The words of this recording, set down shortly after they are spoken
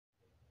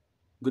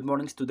Good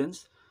morning,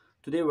 students.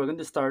 Today we're going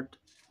to start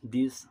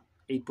this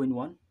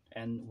 8.1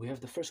 and we have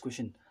the first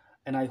question.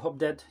 And I hope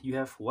that you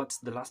have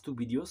watched the last two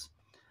videos.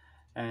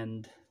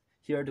 And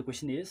here the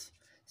question is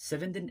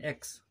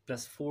 17x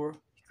plus 4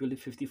 equal to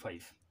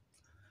 55.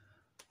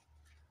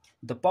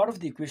 The part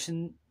of the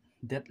equation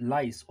that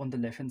lies on the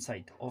left hand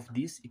side of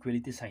this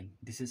equality sign,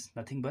 this is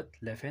nothing but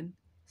left hand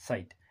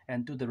side.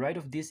 And to the right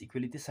of this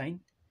equality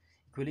sign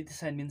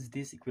means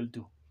this equal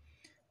to,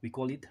 we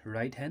call it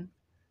right hand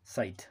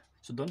side.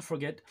 So don't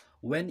forget,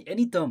 when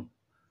any term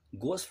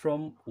goes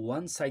from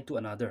one side to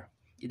another,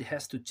 it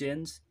has to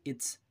change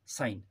its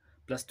sign,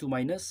 plus to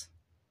minus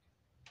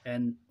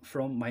and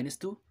from minus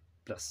to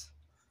plus.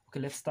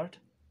 Okay, let's start.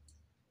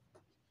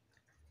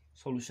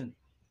 Solution.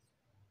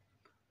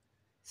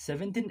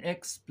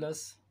 17x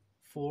plus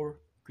 4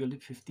 equal to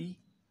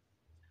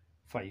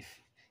 55.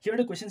 Here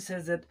the question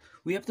says that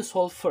we have to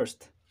solve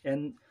first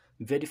and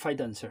verify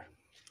the answer.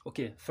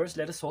 Okay, first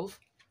let us solve.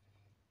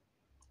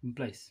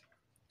 Implies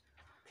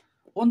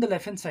on the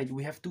left hand side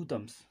we have two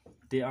terms.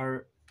 They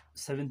are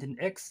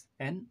 17x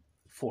and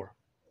 4.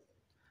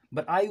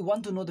 But I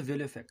want to know the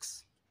value of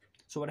x.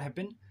 So what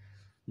happened?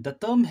 The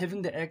term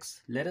having the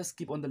x, let us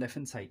keep on the left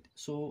hand side.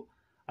 So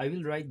I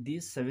will write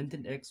this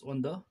 17x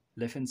on the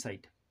left hand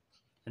side.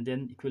 And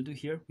then equal to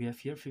here, we have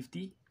here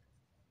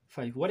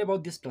 55. What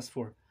about this plus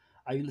 4?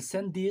 I will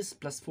send this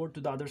plus 4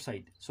 to the other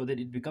side so that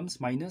it becomes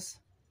minus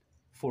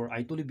 4.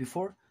 I told you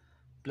before,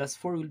 plus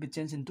 4 will be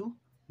changed into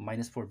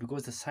minus 4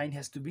 because the sign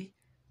has to be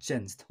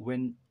changed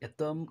when a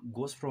term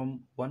goes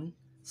from one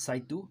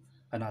side to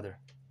another.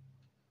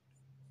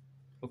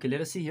 Okay,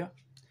 let us see here.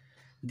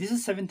 This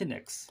is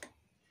 17x.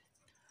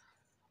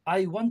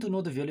 I want to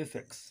know the value of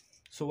x.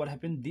 So what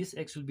happened? This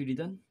x will be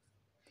written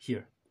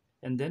here.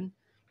 And then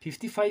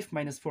 55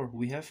 minus 4,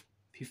 we have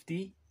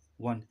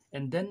 51.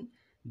 And then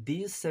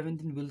this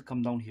 17 will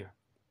come down here.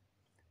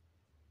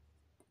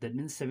 That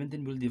means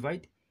 17 will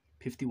divide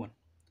 51.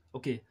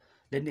 Okay,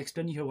 let me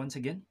explain here once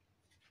again.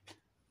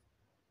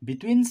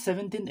 Between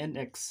 17 and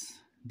x,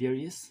 there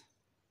is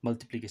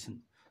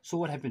multiplication. So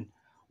what happened?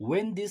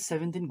 When this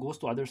 17 goes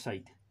to other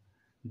side,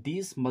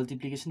 this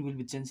multiplication will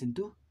be changed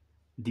into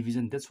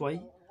division. That's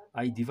why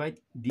I divide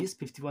this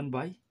 51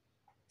 by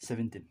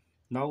 17.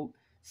 Now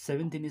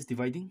 17 is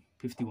dividing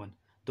 51.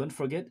 Don't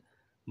forget,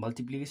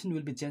 multiplication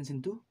will be changed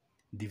into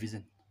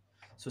division.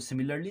 So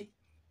similarly,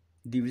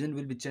 division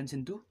will be changed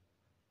into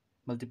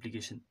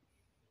multiplication.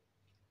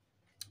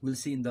 We'll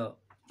see in the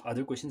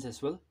other questions as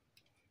well.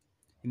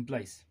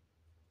 Implies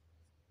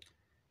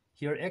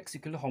here x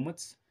equal to how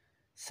much?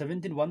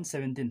 17 1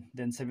 17,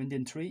 then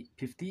 17 3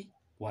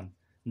 51.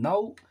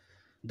 Now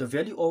the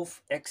value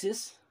of x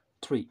is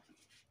 3.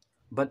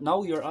 But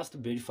now you're asked to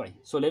verify.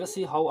 So let us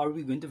see how are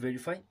we going to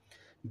verify.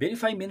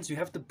 Verify means you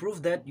have to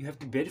prove that, you have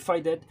to verify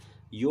that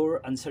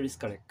your answer is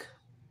correct.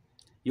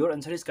 Your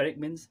answer is correct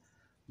means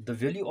the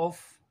value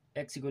of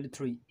x equal to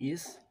 3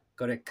 is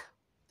correct.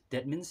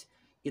 That means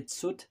it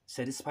should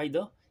satisfy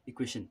the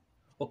equation.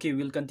 Okay,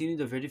 we'll continue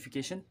the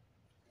verification.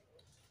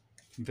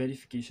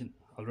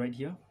 I'll write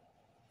here.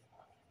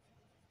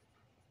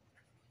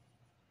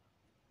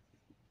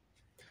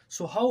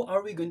 So how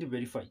are we going to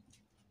verify?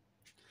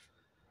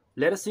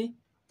 Let us see.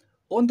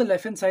 On the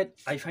left hand side,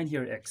 I find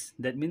here x.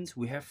 That means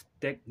we have to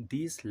take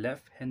this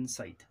left hand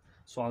side.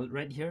 So I'll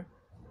write here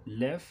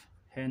left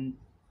hand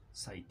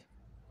side.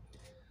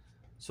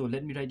 So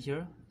let me write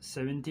here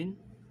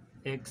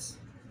 17x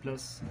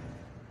plus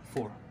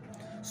 4.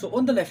 So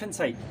on the left hand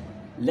side,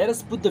 let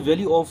us put the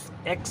value of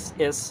x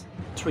as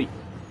 3.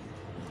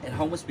 And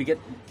how much we get,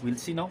 we'll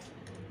see now.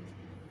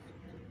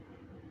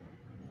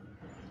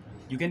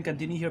 You can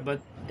continue here, but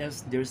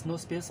as there is no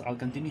space, I'll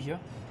continue here.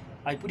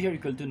 I put here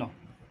equal to now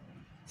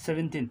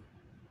 17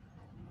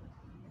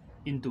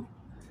 into,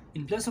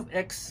 in place of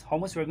x, how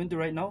much we're going to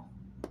write now?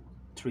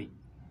 3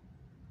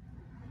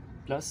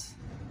 plus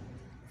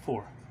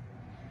 4.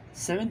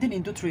 17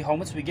 into 3, how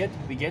much we get?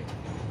 We get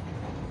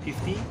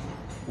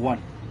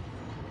 51.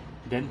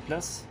 Then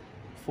plus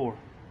 4.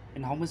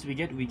 And how much we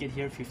get? We get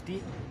here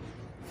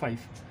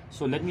 55.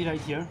 So let me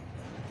write here,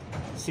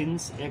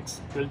 since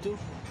x equal to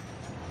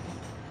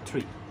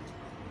 3.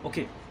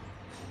 Okay.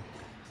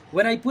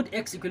 When I put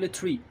x equal to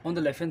 3 on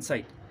the left hand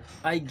side,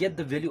 I get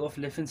the value of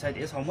left hand side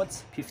as how much?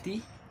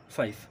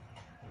 55.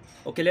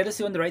 Okay, let us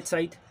see on the right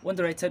side. On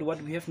the right side,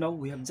 what we have now?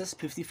 We have just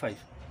 55.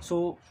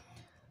 So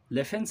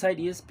left hand side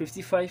is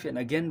 55 and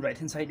again right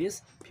hand side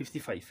is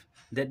 55.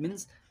 That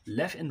means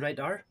left and right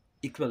are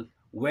equal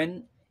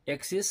when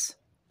x is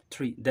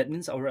 3. That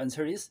means our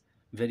answer is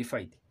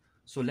verified.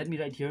 So let me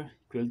write here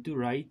equal to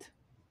right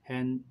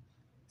hand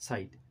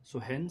side. So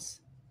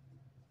hence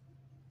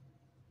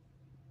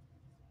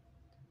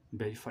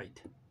verified.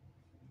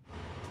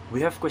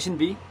 We have question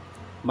B,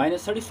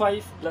 minus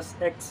 35 plus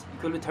x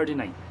equal to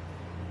 39.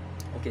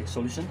 Okay,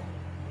 solution.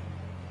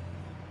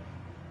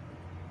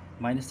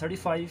 Minus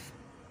 35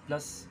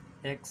 plus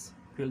x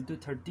equal to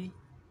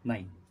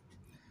 39.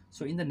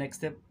 So in the next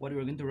step, what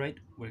we're going to write?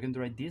 We're going to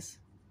write this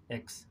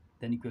x,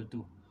 then equal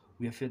to,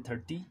 we have here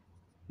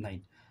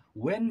 39.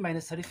 When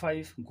minus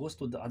 35 goes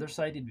to the other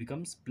side, it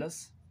becomes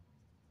plus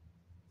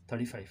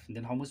 35. And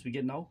then how much we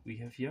get now? We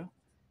have here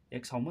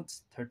x how much?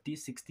 30,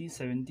 60,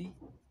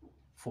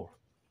 74.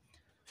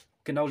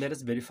 Okay, now let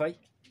us verify.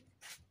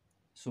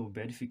 So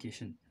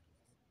verification.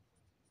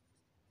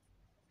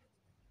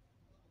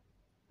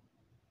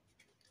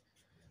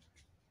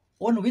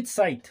 On which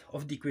side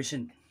of the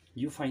equation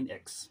you find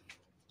x?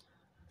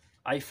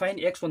 I find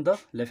x on the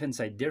left hand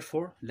side.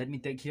 Therefore, let me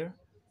take here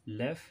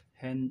left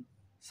hand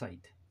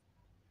side.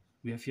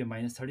 We have here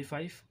minus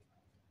 35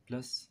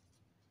 plus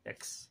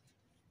x.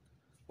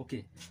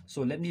 Okay,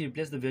 so let me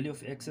replace the value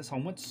of x as how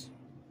much?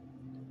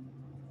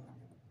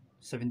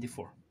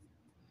 74.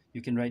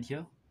 You can write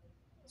here,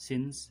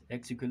 since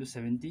x equal to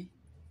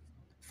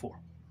 74.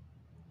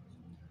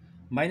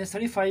 Minus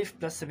 35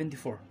 plus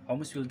 74. How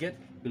much we'll get?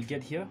 We'll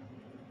get here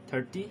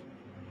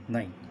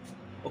 39.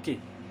 Okay,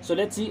 so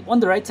let's see on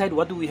the right side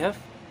what do we have?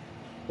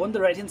 On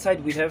the right hand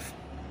side we have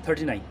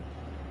 39,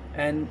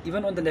 and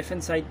even on the left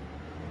hand side,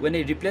 when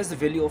I replace the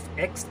value of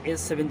x as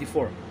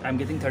 74, I'm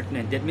getting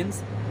 39. That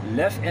means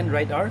left and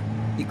right are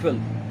equal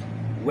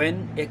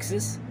when x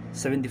is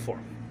 74.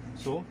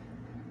 So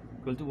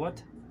equal to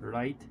what?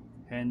 Right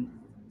hand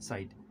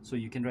side. So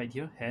you can write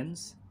here,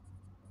 hence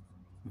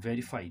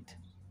verified.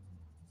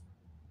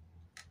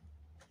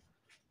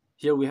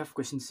 Here we have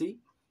question C.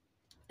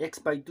 X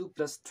by 2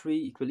 plus 3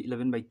 equal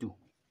 11 by 2.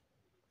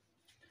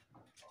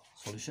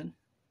 Solution.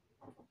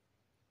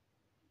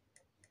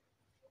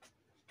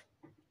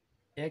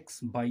 X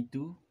by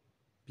 2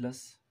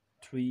 plus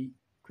 3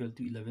 equal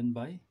to 11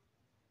 by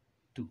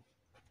 2.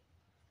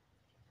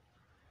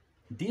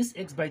 This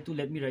x by 2,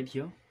 let me write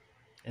here.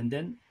 And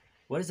then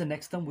what is the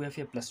next term? We have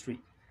here plus 3.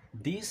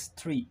 This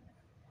 3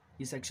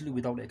 is actually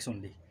without x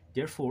only.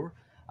 Therefore,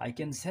 I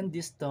can send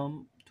this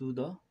term to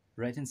the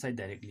right hand side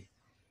directly.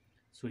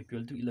 So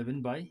equal to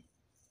 11 by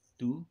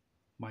 2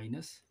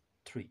 minus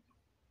 3.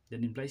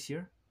 Then implies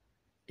here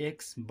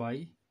x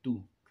by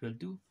 2 equal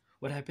to,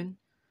 what happened?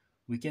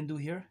 We can do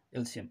here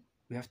LCM.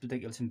 We have to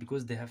take LCM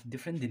because they have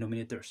different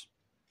denominators.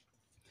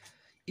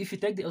 If you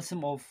take the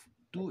LCM of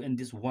 2 and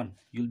this 1,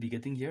 you'll be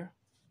getting here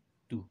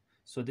 2.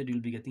 So that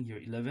you'll be getting here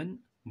 11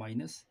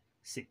 minus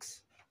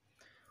 6.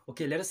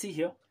 Okay, let us see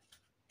here.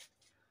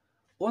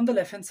 On the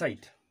left hand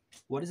side,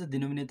 what is the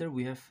denominator?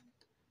 We have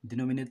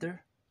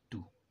denominator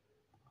 2.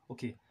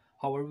 Okay,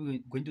 how are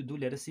we going to do?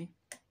 Let us see.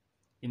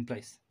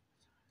 Implies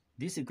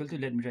this equal to,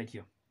 let me write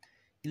here,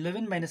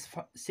 11 minus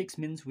 6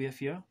 means we have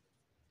here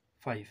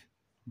 5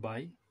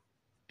 by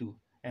 2,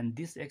 and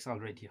this x I'll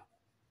write here.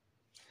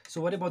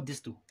 So what about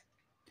this 2?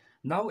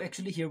 Now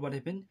actually here what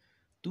happened?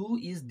 2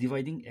 is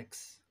dividing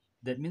x.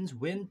 That means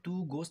when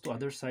 2 goes to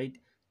other side,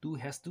 2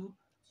 has to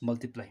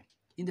multiply.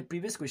 In the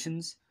previous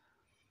questions,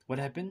 what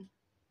happened?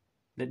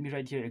 Let me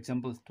write here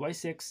example,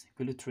 twice x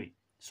equal to 3.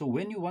 So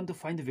when you want to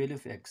find the value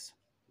of x,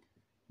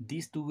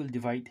 these 2 will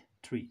divide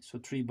 3. So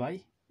 3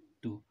 by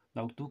 2.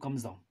 Now 2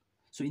 comes down.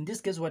 So in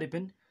this case what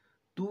happened?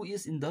 2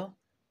 is in the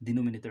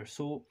denominator.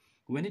 So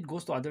when it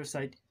goes to other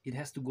side, it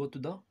has to go to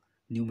the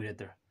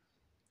numerator.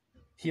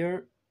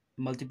 Here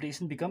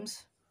multiplication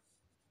becomes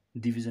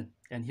division.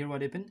 And here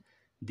what happened?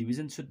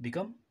 Division should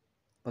become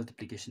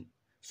multiplication.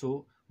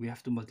 So we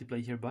have to multiply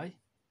here by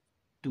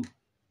 2.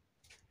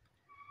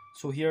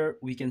 So here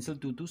we cancel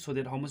 2, so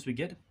that how much we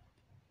get?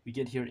 We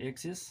get here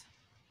x is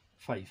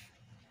 5.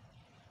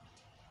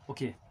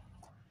 Okay.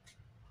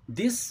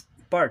 This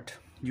part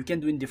you can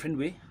do in different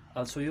way.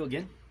 I'll show you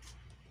again.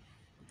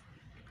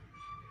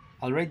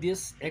 I'll write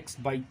this x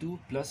by 2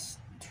 plus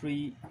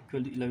 3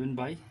 equal to 11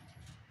 by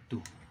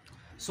 2.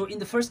 So in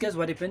the first case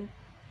what happened?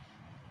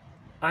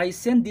 I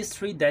send this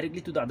 3 directly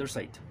to the other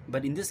side.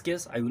 But in this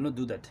case I will not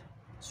do that.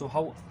 So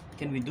how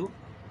can we do?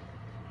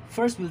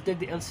 First we'll take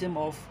the LCM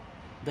of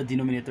the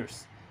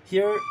denominators.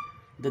 Here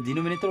the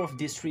denominator of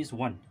this 3 is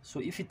 1.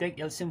 So if you take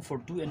LCM for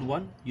 2 and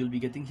 1, you'll be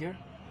getting here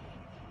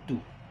 2.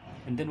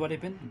 And then what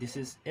happened? This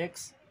is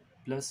x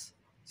plus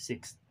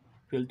 6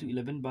 equal to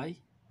 11 by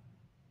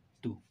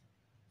 2.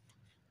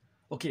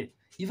 Okay,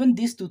 even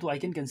these 2 I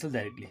can cancel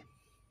directly,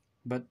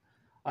 but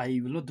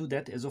I will not do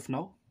that as of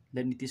now.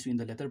 Let me teach you in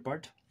the later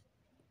part.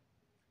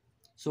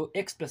 So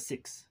x plus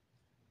 6,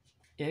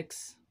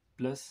 x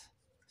plus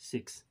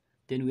 6.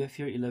 Then we have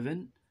here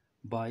 11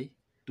 by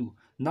 2.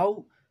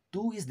 Now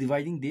 2 is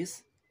dividing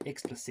this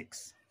x plus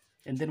 6.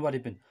 And then what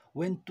happened?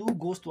 When 2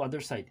 goes to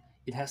other side,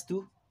 it has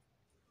to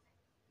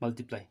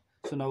multiply.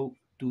 So now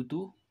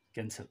 2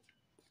 cancel.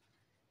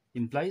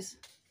 Implies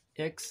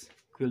x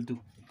equal to,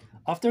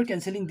 after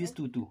cancelling these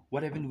 2,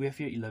 what happened? We have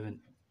here 11.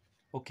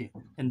 Okay,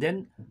 and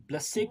then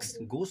plus 6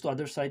 goes to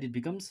other side, it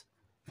becomes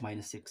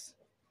minus 6.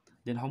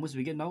 Then how much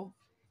we get now?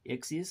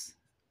 X is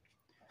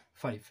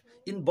 5.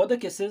 In both the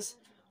cases,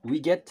 we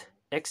get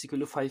x equal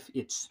to 5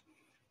 each.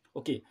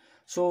 Okay,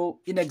 so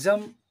in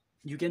exam,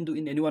 you can do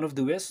in any one of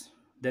the ways.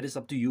 That is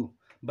up to you.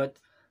 But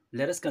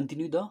let us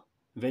continue the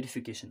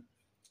verification.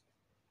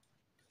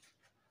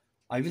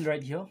 I will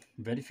write here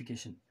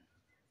verification.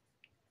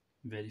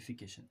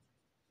 Verification.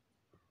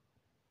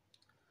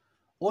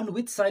 On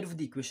which side of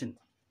the equation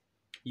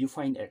you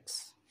find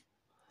x?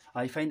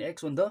 I find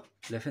x on the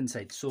left hand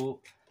side.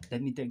 So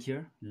let me take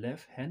here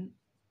left hand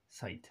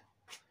side.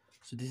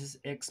 So this is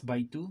x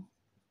by 2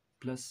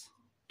 plus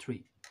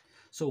 3.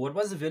 So what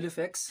was the value of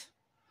x?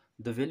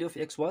 The value of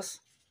x was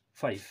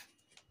 5.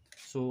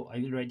 So I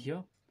will write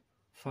here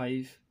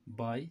 5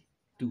 by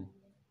 2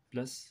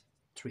 plus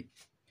 3.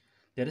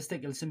 Let us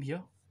take LCM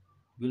here.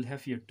 We'll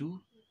have here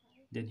 2,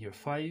 then here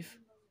 5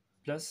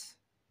 plus,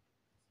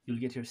 you'll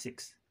get here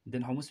 6.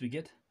 Then how much we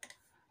get?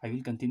 I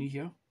will continue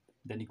here,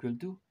 then equal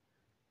to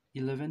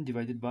 11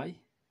 divided by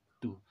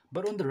 2.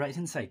 But on the right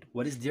hand side,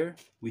 what is there?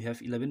 We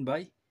have 11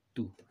 by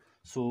 2.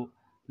 So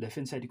left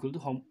hand side equal to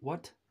how,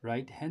 what?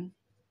 Right hand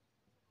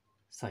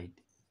side.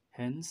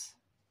 Hence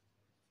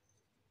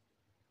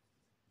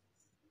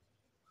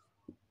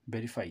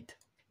verified.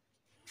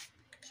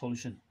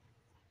 Solution: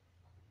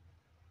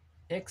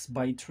 x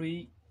by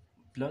 3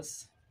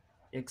 plus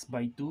x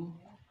by 2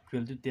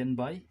 equal to 10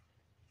 by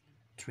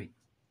 3.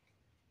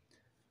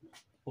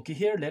 Okay,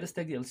 here let us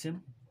take the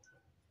LCM.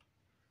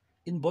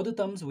 In both the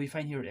terms we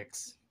find here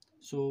x.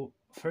 So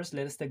first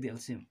let us take the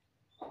LCM.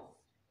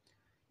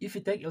 If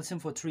we take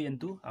LCM for 3 and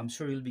 2, I'm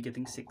sure you'll be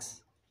getting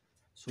 6.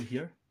 So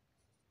here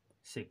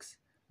 6.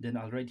 Then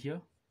I'll write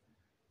here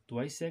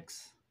twice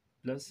x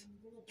plus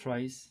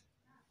thrice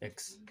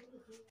x.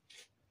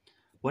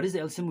 What is the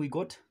LCM we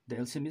got? The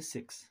LCM is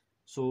 6.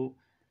 So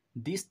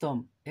this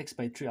term x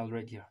by 3 I'll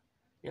write here.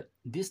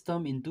 This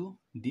term into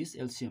this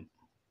LCM.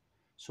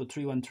 So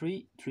 3 1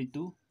 3 3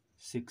 2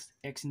 6,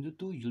 x into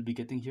 2 you'll be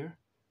getting here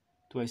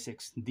twice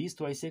x. This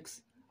twice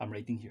x I'm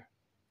writing here.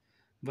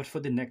 But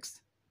for the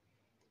next,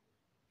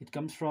 it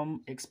comes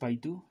from x by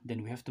 2,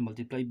 then we have to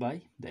multiply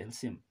by the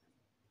LCM.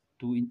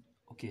 2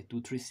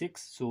 3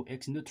 6. So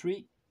x into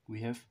 3 we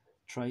have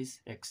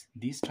thrice x.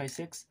 This thrice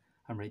x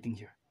I'm writing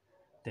here.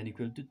 Then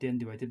equal to 10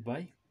 divided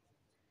by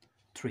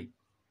 3.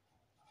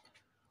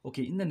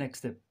 Okay, in the next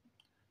step,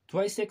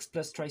 twice x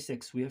plus thrice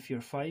x, we have here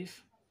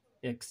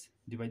 5x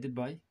divided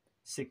by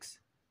 6.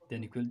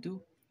 Then equal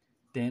to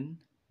 10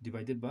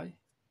 divided by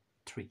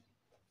 3.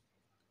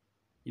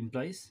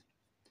 Implies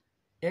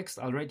x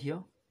I'll write here,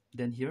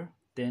 then here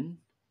 10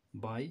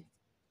 by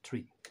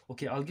 3.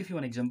 Okay, I'll give you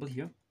an example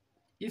here.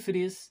 If it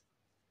is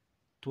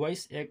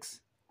twice x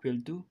equal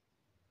to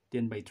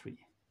 10 by 3,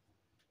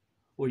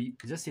 or you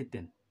just say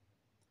 10.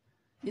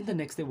 In the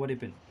next step, what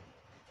happened?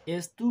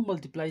 As 2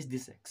 multiplies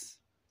this x,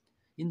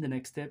 in the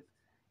next step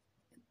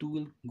 2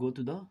 will go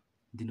to the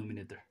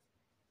denominator.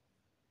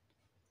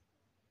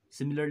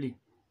 Similarly,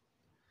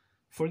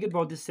 forget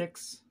about this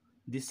 6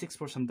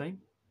 for some time.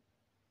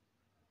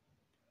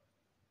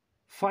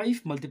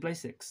 5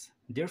 multiplies x.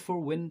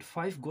 Therefore, when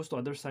 5 goes to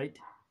other side,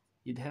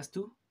 it has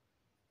to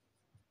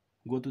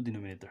go to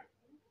denominator.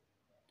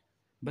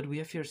 But we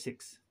have here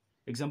 6.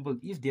 Example,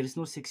 if there is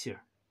no 6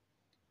 here,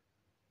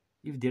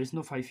 if there is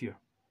no 5 here,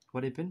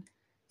 what happened?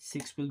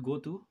 6 will go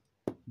to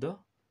the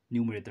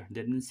numerator.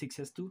 That means 6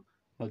 has to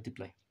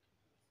multiply.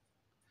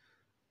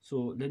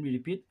 So let me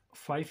repeat,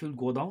 5 will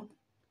go down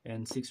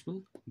and 6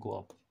 will go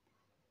up.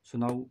 So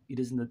now it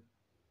is in the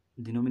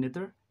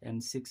denominator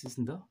and 6 is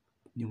in the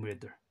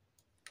numerator.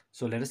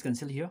 So let us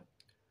cancel here.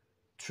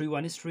 3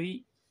 1 is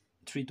 3,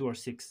 3 2 are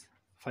 6,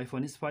 5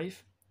 1 is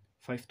 5,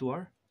 5 2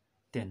 are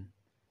 10.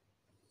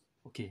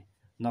 Okay,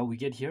 now we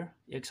get here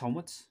x how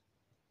much?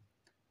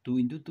 2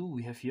 into 2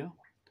 we have here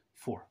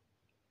 4.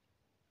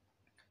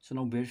 So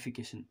now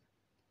verification.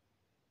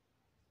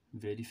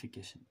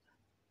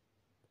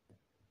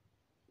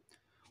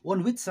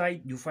 On which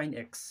side you find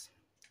x?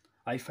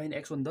 I find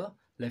x on the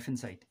left hand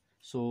side.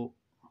 So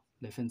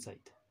left hand side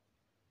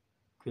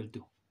equal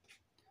to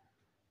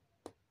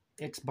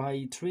x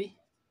by 3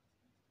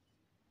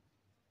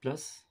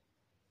 plus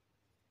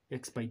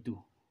x by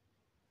 2.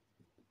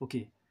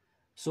 Okay,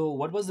 so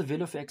what was the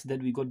value of x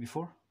that we got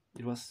before?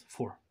 It was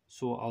 4.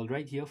 So I'll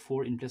write here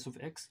 4 in place of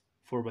x.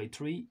 4 by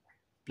 3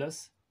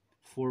 plus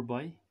 4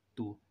 by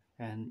 2.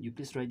 And you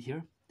please write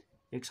here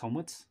x how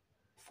much?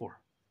 4.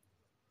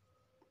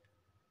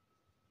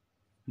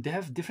 They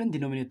have different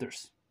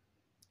denominators.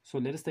 So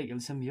let us take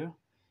LCM here.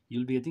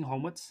 You'll be getting how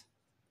much?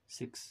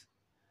 6.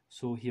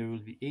 So here will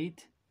be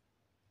 8.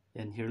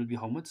 And here will be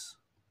how much?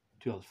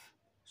 12.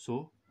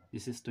 So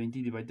this is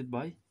 20 divided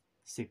by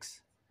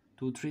 6.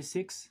 2 3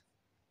 6,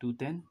 2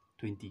 10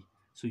 20.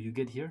 So you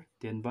get here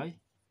 10 by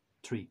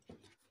 3.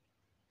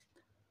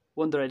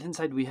 On the right hand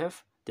side we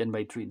have 10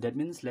 by 3. That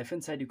means left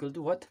hand side equal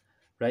to what?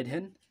 Right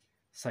hand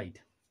side.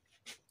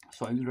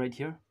 So I will write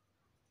here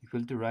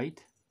equal to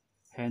right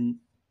hand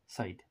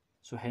side.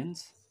 So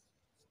hence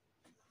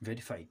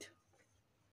verified.